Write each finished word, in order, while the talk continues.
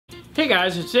Hey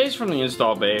guys, in today's From the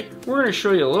Install Bay, we're going to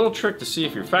show you a little trick to see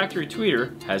if your factory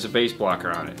tweeter has a bass blocker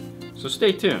on it. So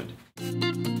stay tuned.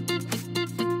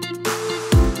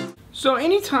 So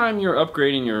anytime you're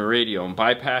upgrading your radio and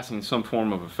bypassing some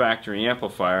form of a factory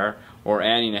amplifier or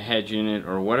adding a head unit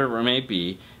or whatever it may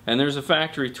be, and there's a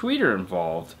factory tweeter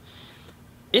involved,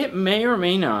 it may or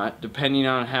may not, depending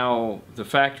on how the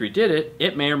factory did it,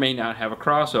 it may or may not have a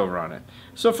crossover on it.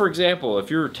 So for example, if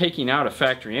you're taking out a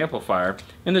factory amplifier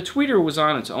and the tweeter was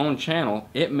on its own channel,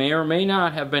 it may or may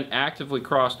not have been actively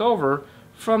crossed over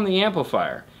from the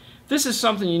amplifier. This is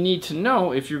something you need to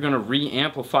know if you're going to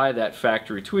re-amplify that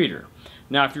factory tweeter.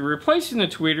 Now if you're replacing the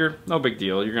tweeter, no big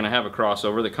deal, you're going to have a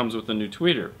crossover that comes with the new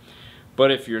tweeter.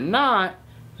 But if you're not,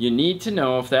 you need to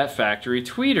know if that factory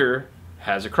tweeter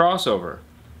has a crossover.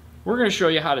 We're going to show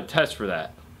you how to test for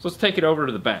that. So let's take it over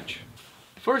to the bench.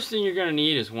 First thing you're going to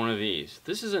need is one of these.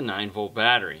 This is a 9-volt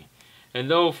battery.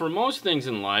 And though for most things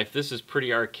in life this is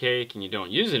pretty archaic and you don't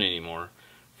use it anymore,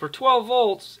 for 12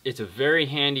 volts it's a very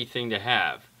handy thing to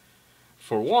have.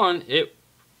 For one, it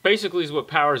basically is what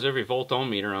powers every volt-ohm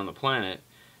meter on the planet.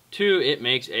 Two, it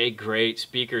makes a great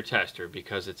speaker tester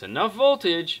because it's enough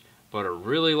voltage but a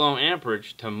really low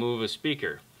amperage to move a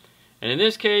speaker. And in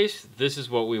this case, this is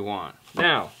what we want.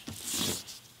 Now,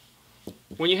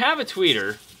 when you have a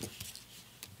tweeter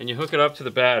and you hook it up to the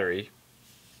battery,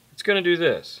 it's going to do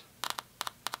this.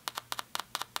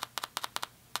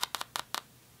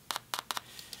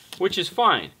 Which is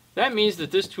fine. That means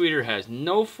that this tweeter has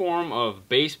no form of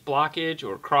bass blockage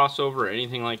or crossover or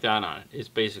anything like that on it. It's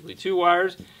basically two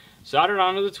wires soldered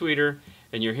onto the tweeter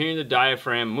and you're hearing the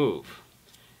diaphragm move.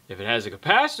 If it has a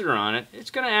capacitor on it,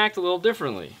 it's going to act a little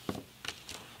differently.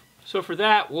 So for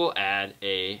that, we'll add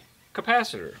a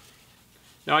capacitor.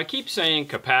 Now I keep saying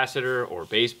capacitor or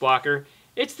bass blocker.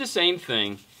 It's the same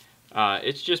thing.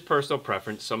 It's just personal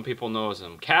preference. Some people know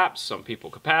them caps, some people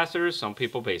capacitors, some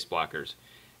people bass blockers.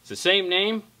 It's the same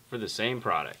name for the same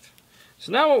product.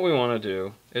 So now what we want to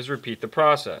do is repeat the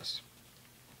process.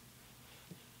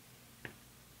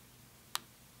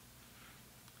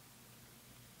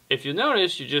 If you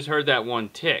notice, you just heard that one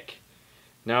tick.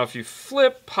 Now if you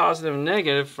flip positive and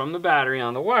negative from the battery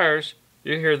on the wires,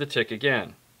 you hear the tick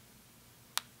again.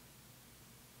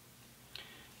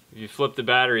 If you flip the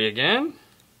battery again,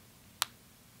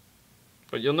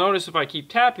 but you'll notice if I keep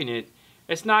tapping it,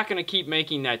 it's not going to keep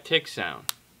making that tick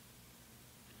sound.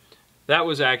 That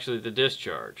was actually the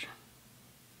discharge.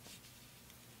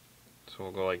 So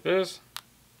we'll go like this,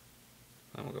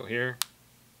 and we'll go here,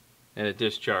 and it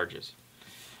discharges.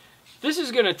 This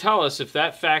is going to tell us if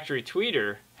that factory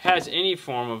tweeter has any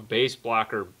form of bass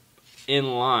blocker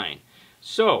in line.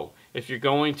 So, if you're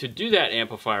going to do that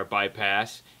amplifier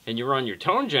bypass and you run your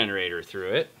tone generator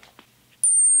through it,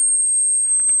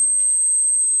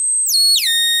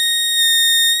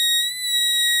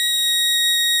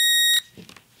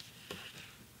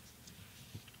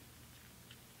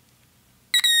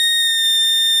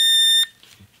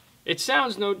 it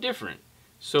sounds no different.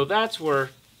 So that's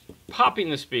where popping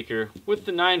the speaker with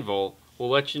the 9-volt will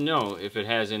let you know if it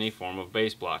has any form of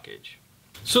bass blockage.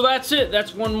 So that's it.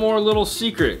 That's one more little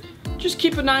secret. Just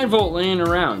keep a 9-volt laying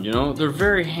around, you know. They're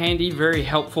very handy, very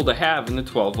helpful to have in the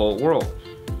 12-volt world.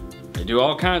 They do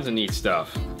all kinds of neat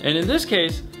stuff. And in this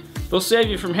case, they'll save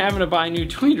you from having to buy new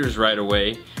tweeters right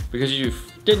away because you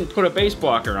didn't put a bass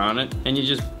blocker on it and you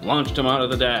just launched them out of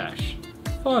the dash.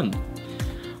 Fun.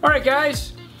 Alright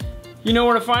guys, you know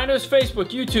where to find us. Facebook,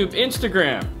 YouTube,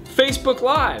 Instagram, Facebook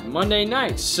Live, Monday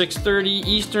nights, 6:30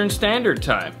 Eastern Standard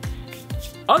Time.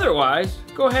 Otherwise,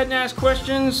 go ahead and ask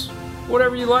questions,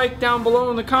 whatever you like, down below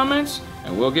in the comments,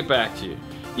 and we'll get back to you.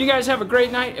 You guys have a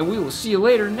great night, and we will see you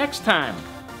later next time.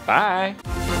 Bye.